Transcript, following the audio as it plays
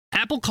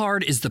Apple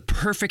Card is the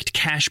perfect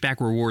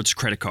cashback rewards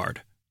credit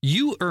card.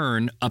 You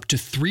earn up to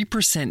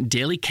 3%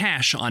 daily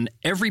cash on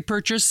every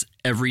purchase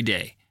every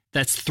day.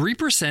 That's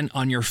 3%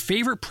 on your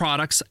favorite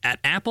products at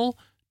Apple,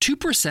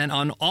 2%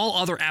 on all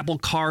other Apple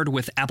Card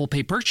with Apple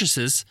Pay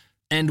purchases,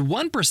 and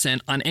 1%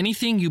 on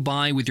anything you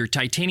buy with your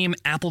titanium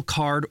Apple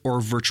Card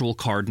or virtual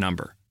card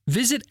number.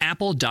 Visit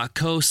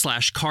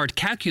apple.co/card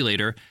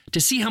calculator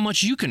to see how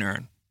much you can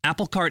earn.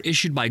 Apple Card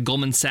issued by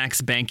Goldman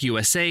Sachs Bank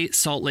USA,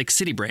 Salt Lake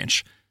City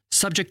branch.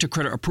 Subject to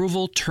credit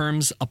approval,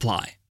 terms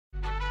apply.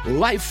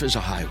 Life is a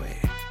highway,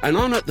 and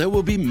on it there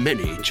will be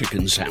many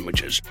chicken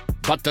sandwiches.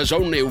 But there's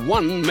only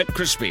one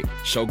McCrispy.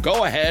 So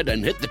go ahead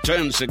and hit the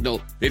turn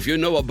signal if you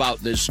know about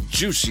this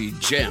juicy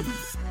gem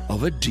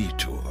of a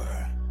detour.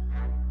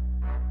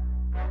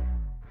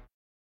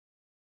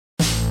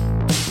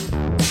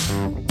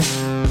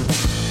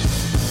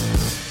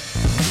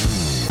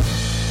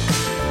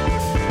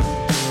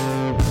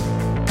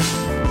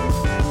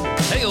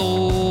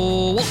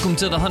 Welcome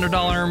to the $100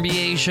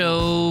 MBA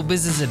Show,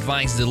 business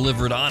advice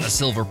delivered on a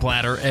silver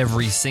platter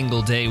every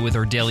single day with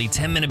our daily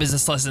 10-minute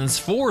business lessons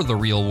for the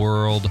real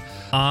world.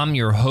 I'm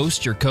your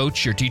host, your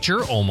coach, your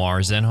teacher, Omar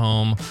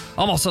Zenhom.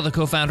 I'm also the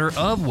co-founder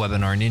of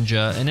Webinar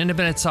Ninja, an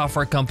independent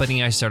software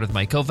company I started with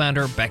my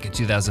co-founder back in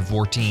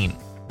 2014.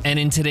 And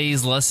in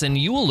today's lesson,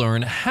 you will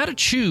learn how to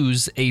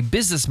choose a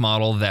business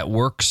model that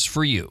works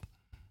for you.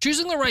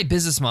 Choosing the right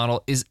business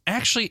model is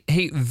actually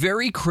a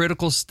very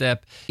critical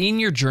step in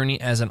your journey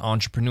as an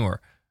entrepreneur.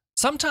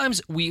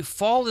 Sometimes we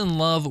fall in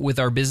love with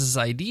our business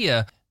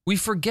idea. We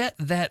forget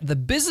that the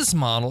business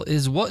model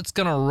is what's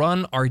going to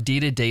run our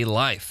day-to-day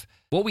life,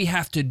 what we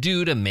have to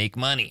do to make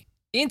money.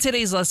 In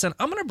today's lesson,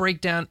 I'm going to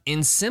break down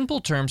in simple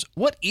terms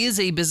what is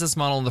a business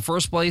model in the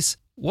first place,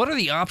 what are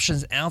the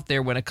options out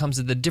there when it comes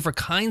to the different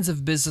kinds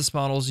of business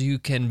models you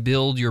can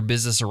build your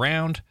business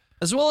around,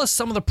 as well as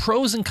some of the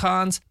pros and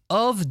cons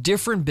of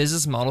different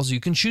business models you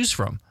can choose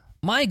from.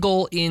 My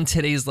goal in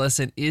today's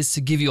lesson is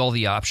to give you all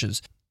the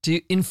options, to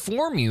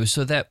inform you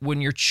so that when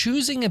you're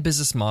choosing a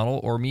business model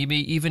or maybe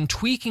even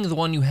tweaking the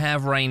one you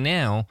have right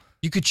now,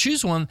 you could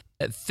choose one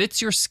that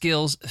fits your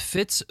skills,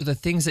 fits the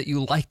things that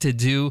you like to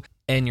do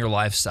and your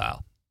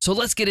lifestyle. So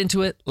let's get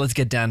into it. Let's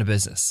get down to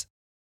business.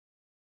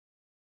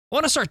 I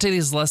want to start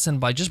today's lesson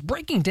by just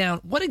breaking down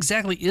what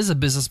exactly is a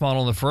business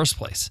model in the first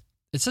place.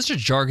 It's such a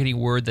jargony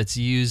word that's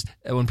used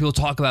when people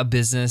talk about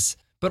business,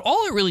 but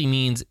all it really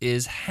means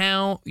is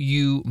how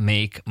you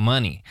make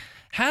money.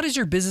 How does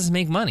your business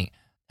make money?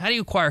 How do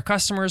you acquire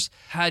customers?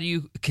 How do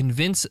you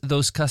convince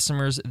those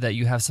customers that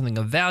you have something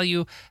of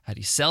value? How do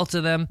you sell to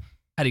them?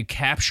 How do you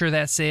capture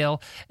that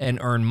sale and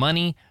earn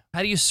money?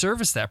 How do you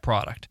service that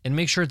product and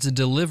make sure it's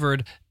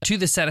delivered to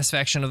the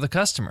satisfaction of the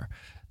customer?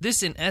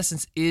 This, in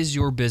essence, is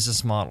your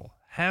business model,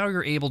 how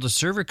you're able to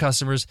serve your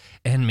customers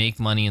and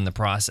make money in the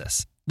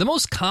process. The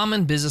most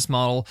common business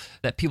model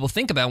that people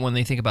think about when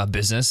they think about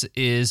business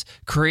is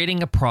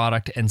creating a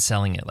product and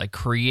selling it, like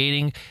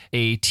creating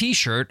a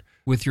t-shirt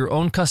with your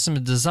own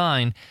custom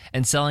design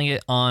and selling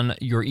it on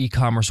your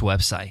e-commerce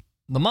website.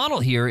 The model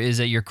here is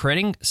that you're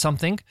creating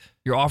something,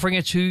 you're offering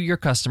it to your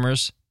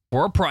customers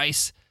for a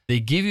price, they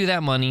give you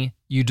that money,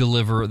 you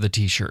deliver the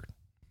t-shirt.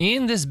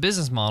 In this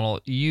business model,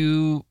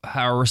 you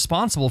are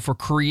responsible for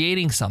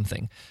creating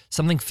something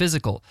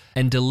physical,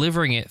 and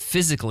delivering it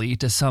physically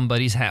to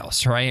somebody's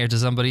house, right, or to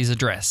somebody's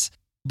address.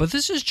 But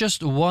this is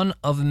just one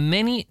of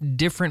many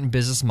different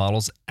business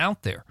models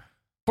out there.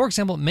 For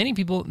example, many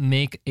people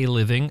make a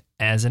living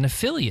as an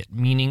affiliate,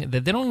 meaning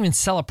that they don't even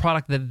sell a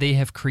product that they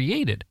have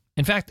created.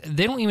 In fact,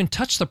 they don't even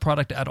touch the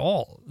product at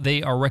all.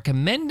 They are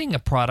recommending a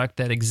product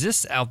that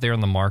exists out there in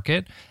the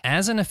market.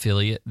 As an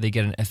affiliate, they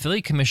get an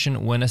affiliate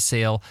commission when a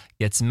sale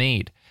gets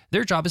made.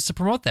 Their job is to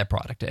promote that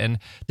product. And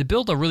to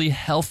build a really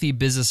healthy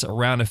business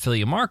around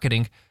affiliate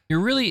marketing, you're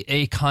really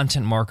a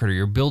content marketer.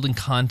 You're building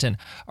content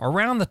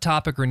around the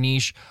topic or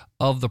niche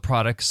of the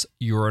products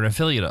you're an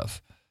affiliate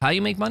of. How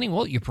you make money?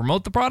 Well, you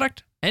promote the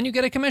product and you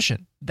get a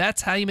commission.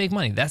 That's how you make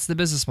money. That's the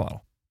business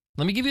model.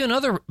 Let me give you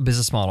another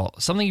business model,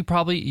 something you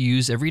probably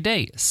use every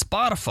day,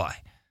 Spotify.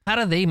 How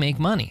do they make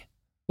money?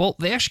 Well,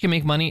 they actually can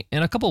make money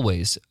in a couple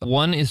ways.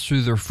 One is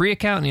through their free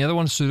account and the other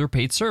one is through their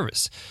paid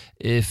service.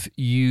 If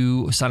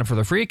you sign up for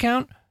their free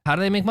account, how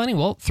do they make money?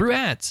 Well, through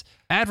ads.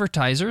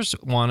 Advertisers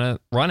want to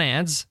run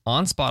ads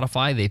on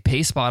Spotify. They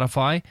pay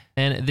Spotify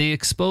and they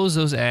expose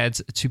those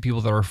ads to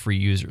people that are free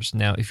users.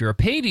 Now, if you're a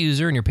paid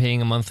user and you're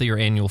paying a monthly or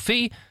annual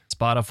fee,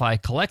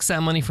 Spotify collects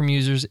that money from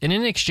users, and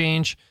in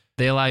exchange,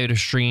 they allow you to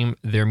stream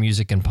their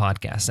music and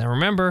podcasts. Now,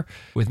 remember,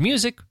 with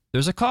music,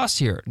 there's a cost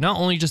here. Not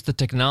only just the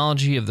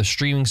technology of the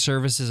streaming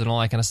services and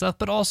all that kind of stuff,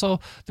 but also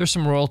there's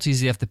some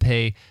royalties you have to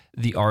pay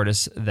the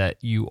artists that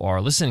you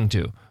are listening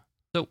to.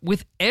 So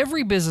with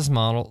every business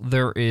model,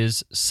 there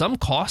is some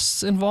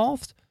costs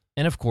involved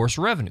and, of course,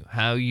 revenue,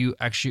 how you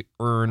actually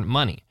earn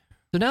money.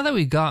 So now that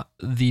we got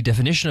the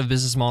definition of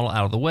business model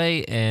out of the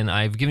way and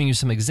I've given you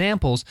some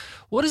examples,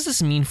 what does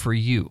this mean for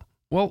you?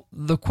 Well,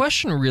 the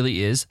question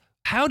really is,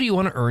 how do you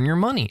want to earn your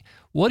money?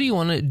 What do you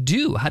want to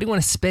do? How do you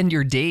want to spend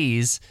your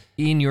days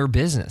in your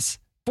business?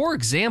 For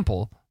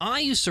example, I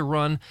used to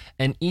run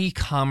an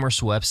e-commerce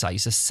website. I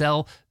used to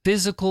sell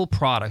physical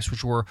products,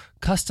 which were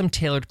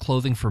custom-tailored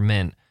clothing for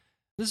men.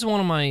 This is one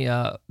of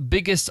my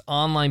biggest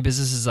online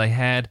businesses I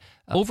had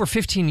over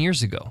 15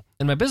 years ago.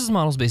 And my business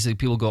model is basically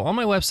people go on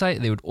my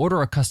website, they would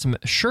order a custom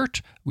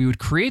shirt, we would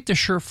create the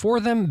shirt for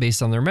them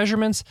based on their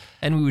measurements,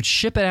 and we would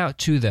ship it out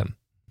to them.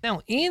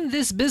 Now, in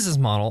this business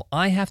model,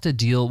 I have to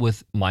deal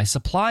with my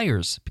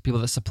suppliers, people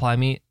that supply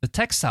me the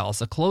textiles,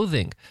 the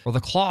clothing, or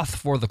the cloth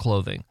for the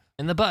clothing,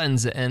 and the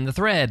buttons and the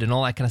thread and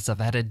all that kind of stuff.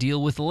 I had to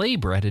deal with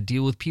labor. I had to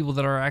deal with people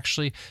that are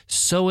actually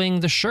sewing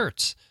the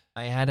shirts.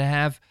 I had to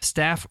have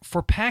staff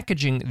for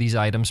packaging these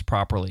items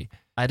properly.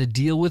 I had to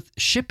deal with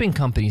shipping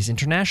companies,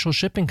 international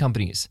shipping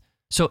companies.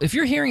 So if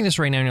you're hearing this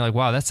right now and you're like,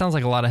 wow, that sounds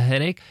like a lot of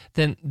headache,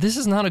 then this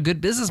is not a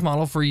good business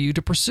model for you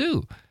to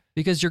pursue,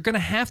 because you're going to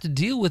have to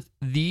deal with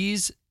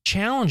these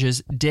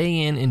challenges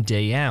day in and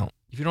day out.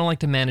 If you don't like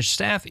to manage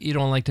staff, you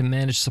don't like to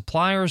manage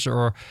suppliers,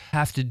 or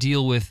have to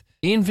deal with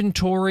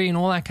inventory and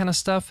all that kind of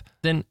stuff,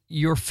 then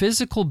your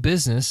physical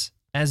business,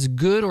 as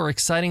good or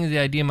exciting as the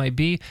idea might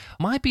be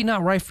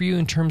not right for you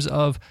in terms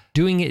of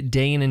doing it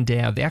day in and day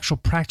out, the actual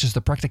practice,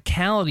 the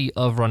practicality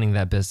of running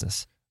that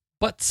business.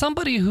 But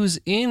somebody who's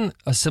in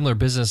a similar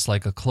business,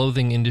 like a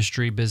clothing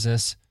industry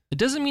business, it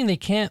doesn't mean they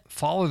can't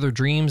follow their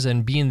dreams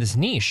and be in this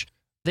niche.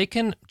 They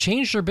can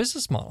change their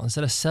business model.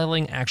 Instead of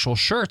selling actual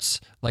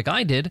shirts like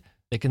I did,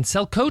 they can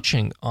sell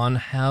coaching on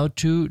how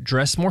to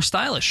dress more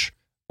stylish.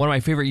 One of my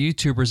favorite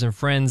YouTubers and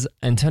friends,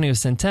 Antonio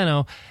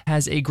Centeno,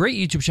 has a great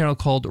YouTube channel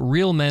called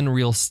Real Men,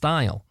 Real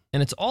Style.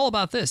 And it's all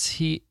about this.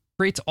 He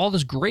creates all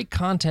this great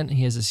content.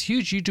 He has this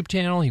huge YouTube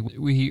channel.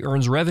 He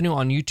earns revenue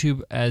on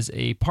YouTube as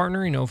a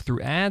partner,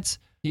 through ads.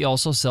 He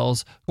also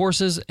sells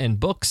courses and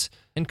books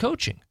and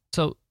coaching.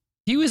 So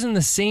he was in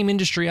the same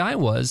industry I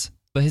was,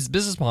 but his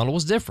business model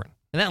was different.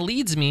 And that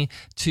leads me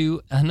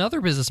to another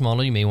business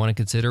model you may want to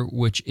consider,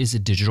 which is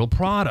digital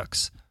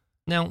products.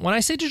 Now, when I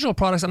say digital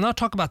products, I'm not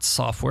talking about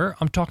software.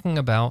 I'm talking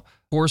about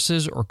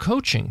courses or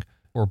coaching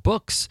or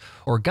books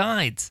or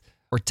guides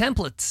or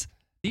templates.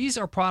 These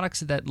are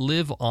products that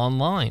live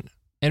online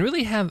and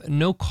really have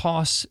no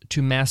cost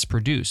to mass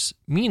produce.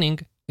 Meaning,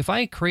 if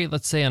I create,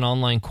 let's say, an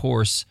online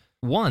course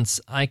once,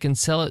 I can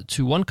sell it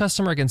to one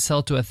customer, I can sell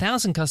it to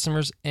 1,000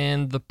 customers,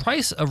 and the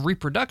price of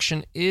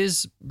reproduction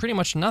is pretty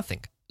much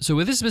nothing. So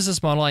with this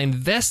business model, I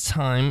invest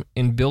time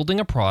in building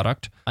a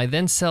product. I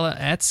then sell it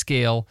at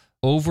scale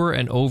over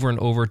and over and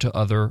over to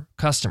other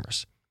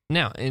customers.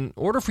 Now, in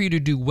order for you to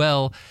do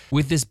well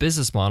with this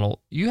business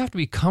model, you have to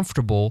be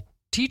comfortable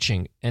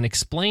teaching and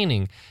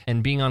explaining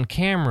and being on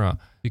camera,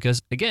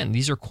 because again,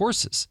 these are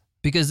courses.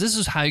 Because this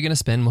is how you're going to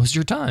spend most of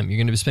your time. You're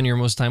going to be spending your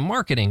most time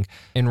marketing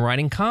and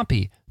writing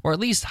copy, or at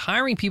least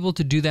hiring people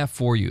to do that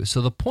for you.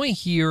 So the point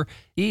here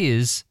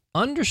is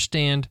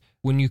understand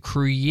when you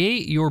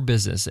create your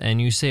business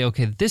and you say,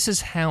 okay, this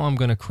is how I'm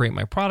going to create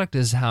my product,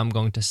 this is how I'm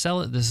going to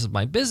sell it, this is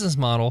my business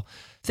model,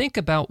 think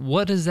about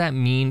what does that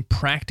mean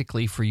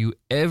practically for you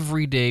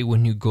every day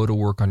when you go to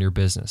work on your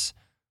business.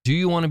 Do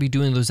you want to be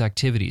doing those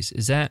activities?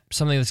 Is that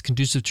something that's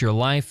conducive to your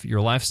life, your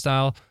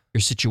lifestyle,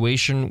 your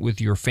situation with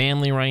your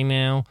family right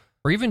now,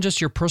 or even just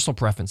your personal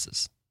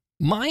preferences?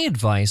 My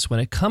advice when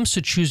it comes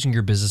to choosing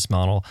your business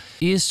model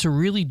is to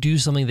really do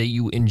something that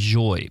you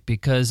enjoy,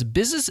 because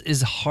business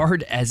is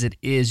hard as it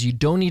is. You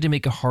don't need to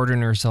make it harder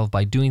on yourself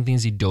by doing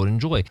things you don't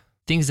enjoy,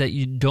 things that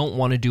you don't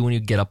want to do when you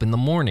get up in the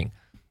morning.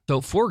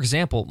 So, for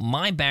example,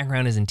 my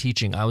background is in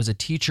teaching. I was a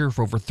teacher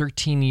for over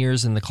 13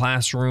 years in the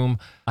classroom.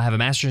 I have a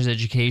master's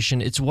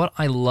education. It's what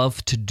I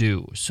love to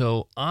do.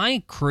 So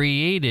I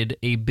created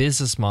a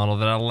business model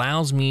that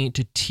allows me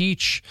to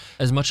teach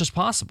as much as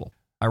possible.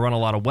 I run a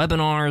lot of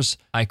webinars.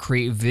 I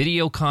create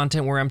video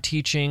content where I'm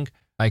teaching.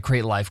 I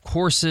create live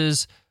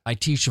courses. I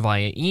teach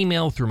via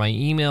email through my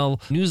email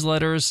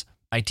newsletters.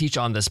 I teach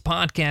on this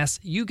podcast.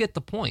 You get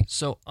the point.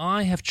 So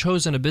I have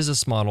chosen a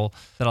business model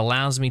that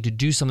allows me to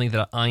do something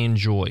that I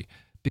enjoy,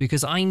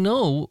 because I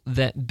know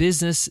that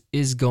business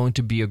is going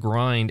to be a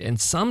grind, and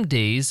some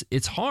days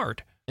it's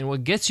hard. And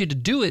what gets you to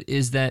do it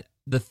is that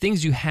the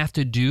things you have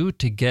to do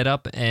to get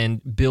up and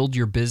build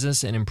your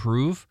business and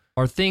improve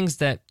are things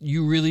that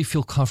you really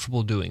feel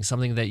comfortable doing,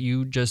 something that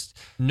you just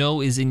know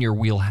is in your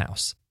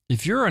wheelhouse.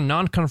 If you're a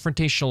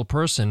non-confrontational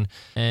person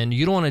and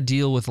you don't want to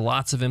deal with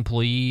lots of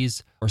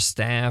employees or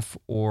staff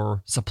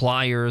or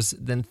suppliers,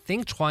 then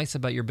think twice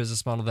about your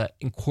business model that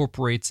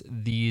incorporates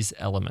these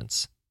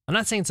elements. I'm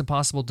not saying it's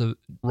impossible to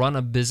run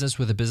a business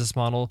with a business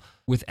model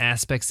with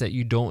aspects that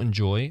you don't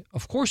enjoy.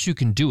 Of course you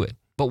can do it,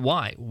 but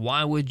why?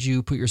 Why would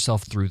you put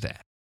yourself through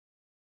that?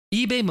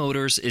 eBay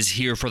Motors is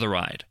here for the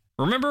ride.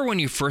 Remember when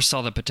you first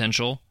saw the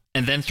potential,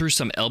 and then through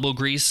some elbow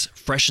grease,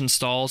 fresh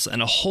installs,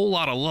 and a whole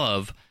lot of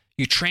love,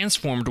 you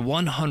transformed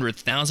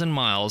 100,000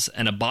 miles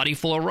and a body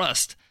full of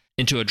rust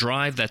into a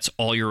drive that's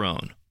all your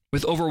own.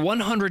 With over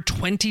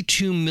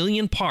 122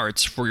 million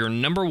parts for your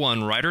number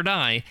one ride or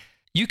die,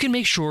 you can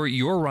make sure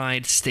your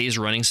ride stays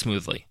running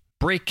smoothly.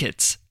 Brake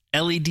kits,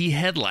 LED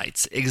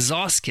headlights,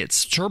 exhaust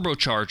kits,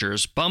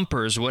 turbochargers,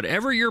 bumpers,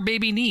 whatever your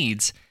baby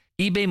needs,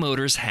 eBay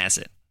Motors has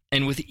it.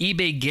 And with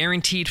eBay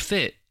Guaranteed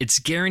Fit, it's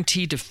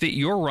guaranteed to fit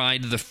your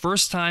ride the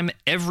first time,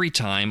 every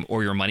time,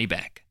 or your money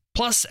back.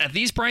 Plus, at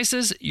these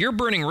prices, you're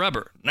burning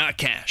rubber, not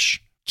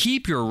cash.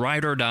 Keep your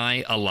ride or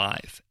die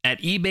alive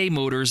at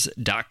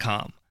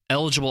ebaymotors.com.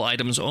 Eligible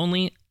items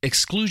only.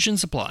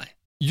 Exclusions apply.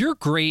 You're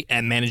great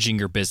at managing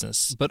your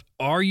business, but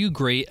are you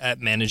great at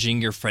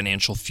managing your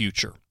financial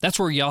future? That's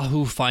where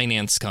Yahoo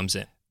Finance comes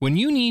in. When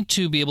you need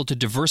to be able to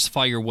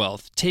diversify your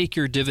wealth, take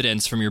your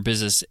dividends from your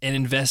business and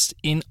invest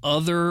in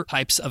other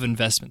types of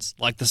investments,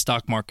 like the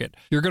stock market,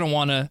 you're going to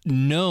want to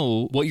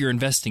know what you're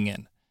investing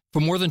in. For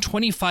more than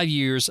 25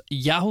 years,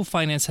 Yahoo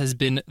Finance has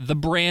been the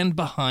brand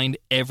behind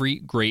every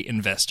great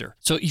investor.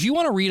 So if you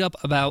want to read up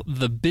about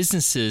the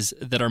businesses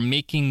that are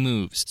making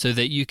moves so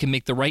that you can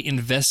make the right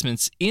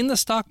investments in the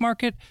stock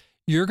market,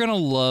 you're going to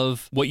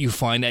love what you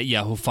find at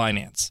Yahoo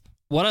Finance.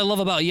 What I love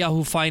about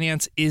Yahoo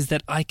Finance is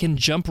that I can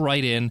jump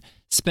right in,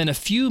 spend a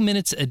few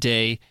minutes a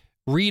day,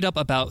 read up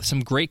about some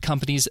great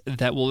companies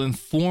that will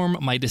inform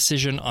my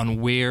decision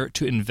on where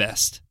to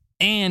invest.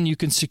 And you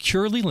can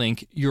securely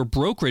link your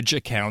brokerage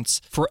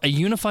accounts for a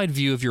unified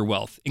view of your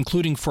wealth,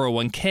 including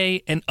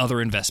 401k and other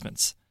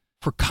investments.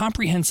 For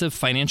comprehensive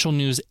financial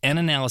news and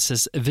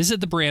analysis, visit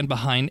the brand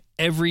behind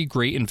every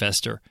great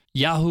investor,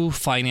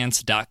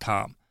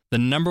 yahoofinance.com, the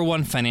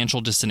 #1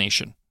 financial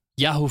destination.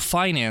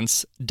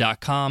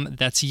 yahoofinance.com.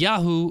 That's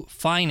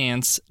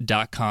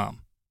yahoofinance.com.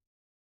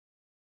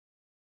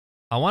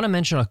 I want to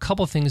mention a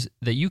couple things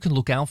that you can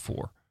look out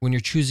for when you're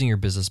choosing your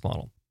business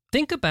model.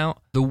 Think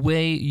about the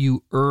way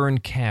you earn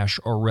cash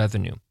or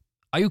revenue.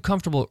 Are you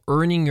comfortable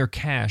earning your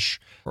cash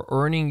or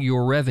earning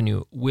your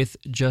revenue with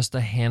just a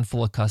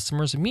handful of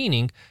customers?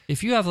 Meaning,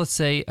 if you have, let's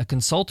say, a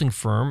consulting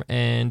firm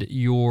and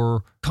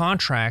your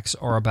contracts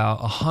are about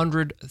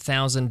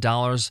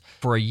 $100,000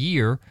 for a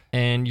year,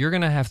 and you're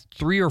going to have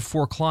 3 or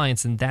 4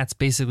 clients, and that's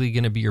basically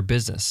going to be your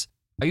business.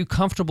 Are you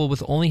comfortable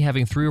with only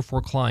having 3 or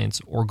 4 clients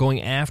or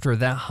going after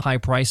that high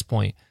price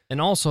point? And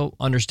also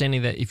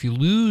understanding that if you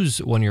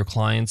lose one of your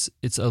clients,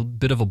 it's a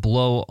bit of a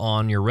blow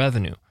on your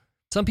revenue.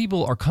 Some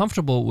people are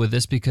comfortable with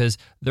this because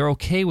they're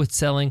okay with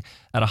selling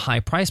at a high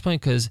price point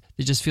because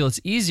they just feel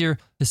it's easier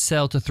to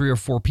sell to 3 or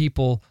 4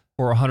 people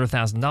for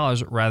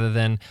 $100,000 rather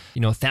than,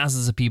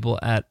 thousands of people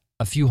at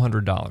a few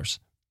 $100s.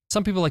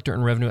 Some people like to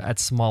earn revenue at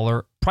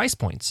smaller price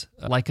points,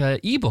 like an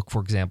ebook,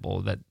 for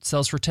example, that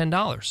sells for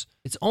 $10.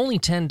 It's only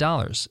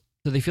 $10.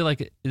 So they feel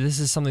like this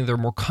is something they're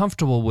more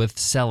comfortable with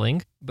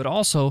selling, but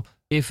also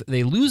if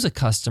they lose a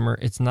customer,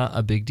 it's not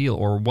a big deal,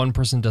 or one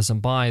person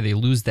doesn't buy, they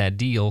lose that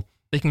deal,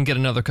 they can get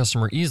another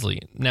customer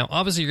easily. Now,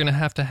 obviously, you're going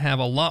to have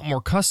a lot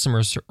more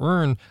customers to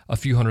earn a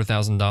few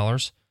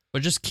 $100,000,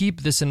 but just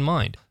keep this in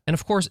mind. And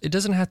of course, it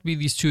doesn't have to be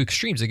these two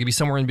extremes. It could be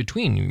somewhere in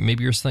between.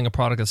 Maybe you're selling a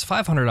product that's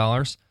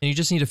 $500 and you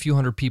just need a few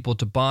hundred people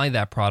to buy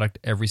that product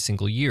every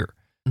single year.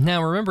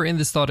 Now, remember in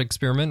this thought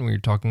experiment, when you're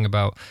talking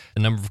about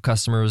the number of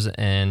customers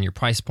and your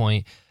price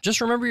point,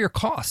 just remember your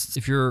costs.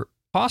 If your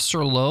costs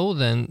are low,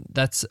 then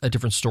that's a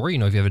different story.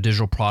 If you have a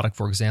digital product,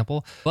 for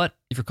example. But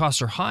if your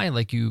costs are high,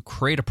 like you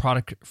create a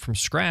product from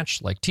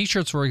scratch, like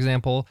t-shirts, for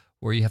example,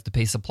 where you have to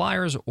pay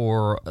suppliers,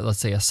 or let's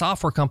say a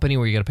software company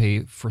where you got to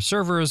pay for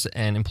servers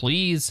and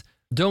employees,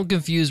 don't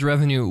confuse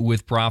revenue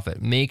with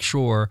profit. Make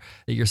sure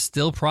that you're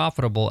still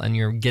profitable and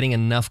you're getting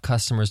enough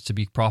customers to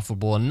be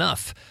profitable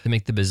enough to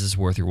make the business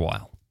worth your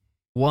while.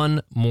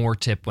 One more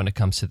tip when it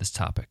comes to this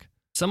topic.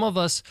 Some of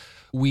us,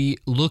 we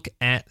look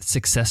at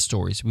success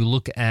stories. We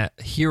look at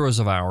heroes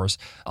of ours,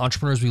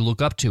 entrepreneurs we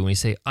look up to, and we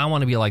say, I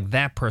want to be like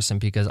that person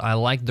because I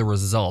like the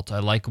result. I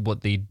like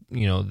what they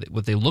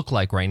look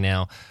like right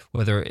now,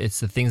 whether it's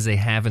the things they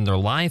have in their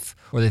life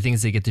or the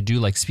things they get to do,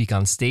 like speak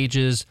on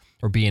stages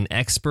or be an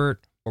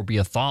expert or be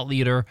a thought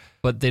leader,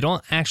 but they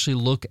don't actually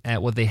look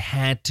at what they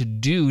had to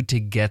do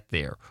to get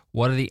there.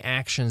 What are the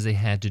actions they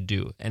had to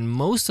do? And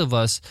most of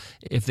us,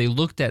 if they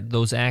looked at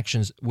those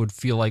actions, would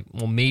feel like,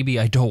 well, maybe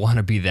I don't want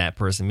to be that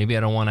person. Maybe I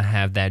don't want to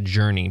have that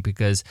journey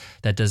because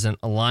that doesn't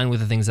align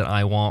with the things that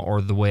I want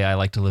or the way I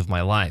like to live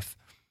my life.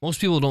 Most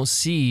people don't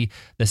see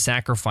the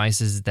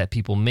sacrifices that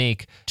people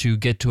make to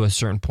get to a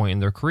certain point in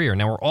their career.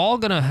 Now, we're all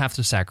going to have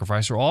to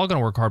sacrifice. We're all going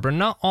to work hard, but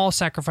not all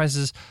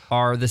sacrifices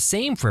are the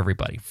same for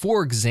everybody.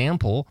 For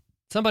example,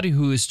 somebody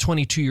who is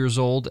 22 years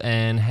old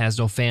and has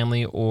no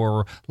family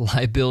or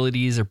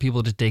liabilities or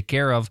people to take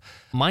care of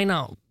might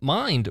not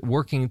mind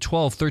working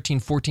 12, 13,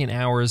 14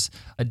 hours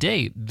a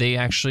day. They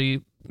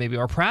actually maybe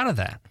are proud of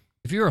that.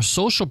 If you're a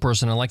social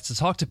person and likes to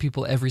talk to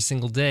people every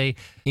single day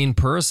in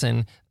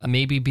person,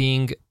 maybe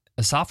being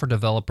a software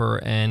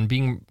developer and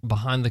being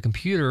behind the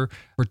computer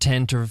for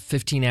 10 to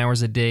 15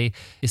 hours a day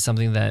is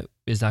something that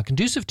is not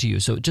conducive to you.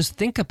 So just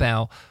think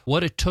about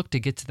what it took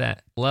to get to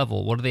that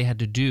level. What do they had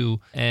to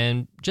do?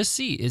 And just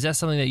see, is that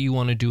something that you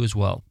want to do as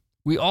well?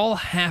 We all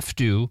have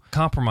to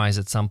compromise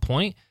at some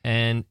point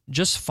and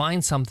just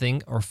find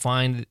something or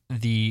find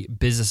the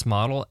business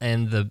model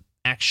and the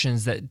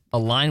actions that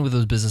align with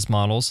those business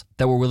models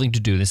that we're willing to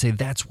do. They say,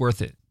 that's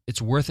worth it.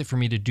 It's worth it for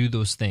me to do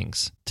those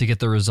things to get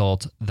the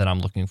result that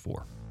I'm looking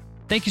for.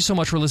 Thank you so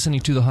much for listening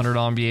to the $100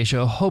 MBA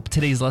Show. Hope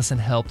today's lesson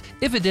helped.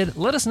 If it did,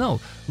 let us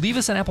know. Leave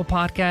us an Apple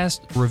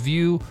Podcast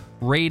review,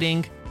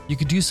 rating. You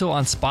could do so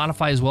on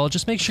Spotify as well.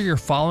 Just make sure you're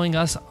following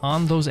us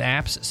on those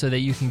apps so that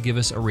you can give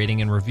us a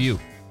rating and review.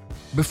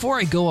 Before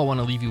I go, I want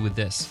to leave you with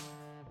this.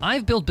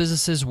 I've built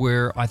businesses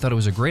where I thought it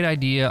was a great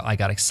idea. I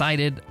got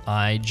excited.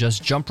 I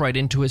just jumped right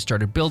into it,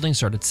 started building,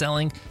 started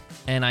selling,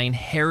 and I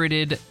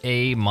inherited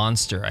a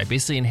monster. I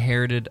basically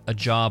inherited a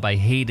job I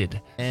hated.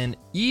 And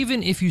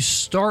even if you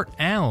start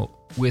out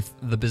with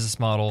the business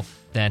model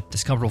that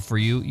is comfortable for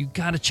you, you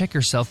got to check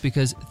yourself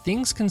because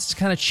things can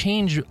kind of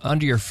change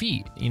under your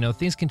feet.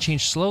 Things can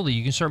change slowly.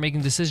 You can start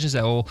making decisions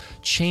that will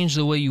change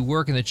the way you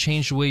work and that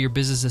change the way your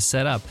business is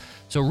set up.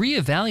 So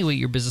reevaluate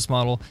your business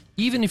model,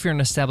 even if you're an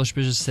established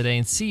business today,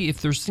 and see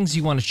if there's things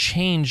you want to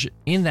change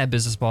in that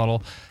business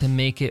model to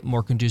make it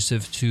more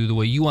conducive to the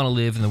way you want to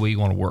live and the way you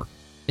want to work.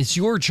 It's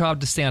your job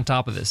to stay on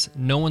top of this.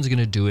 No one's going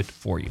to do it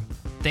for you.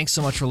 Thanks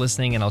so much for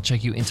listening, and I'll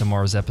check you in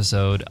tomorrow's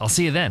episode. I'll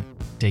see you then.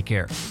 Take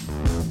care.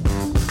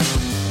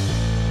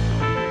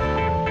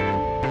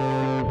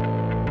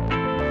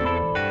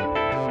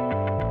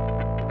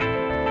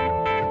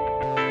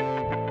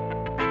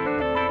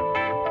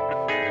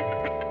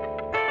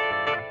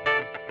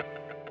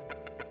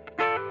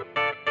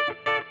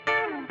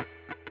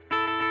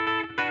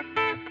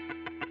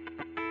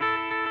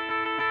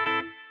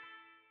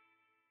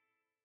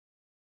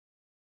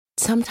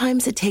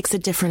 Sometimes it takes a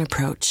different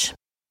approach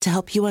to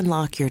help you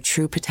unlock your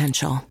true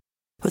potential.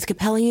 With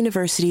Capella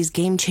University's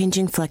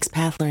game-changing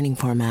FlexPath learning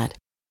format,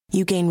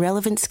 you gain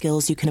relevant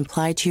skills you can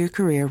apply to your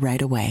career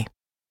right away.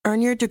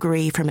 Earn your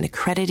degree from an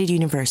accredited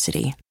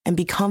university and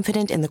be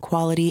confident in the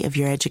quality of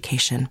your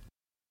education.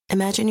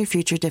 Imagine your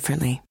future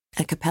differently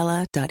at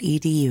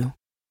capella.edu.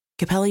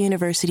 Capella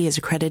University is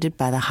accredited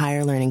by the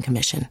Higher Learning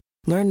Commission.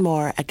 Learn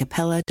more at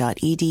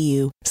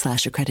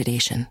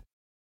capella.edu/accreditation.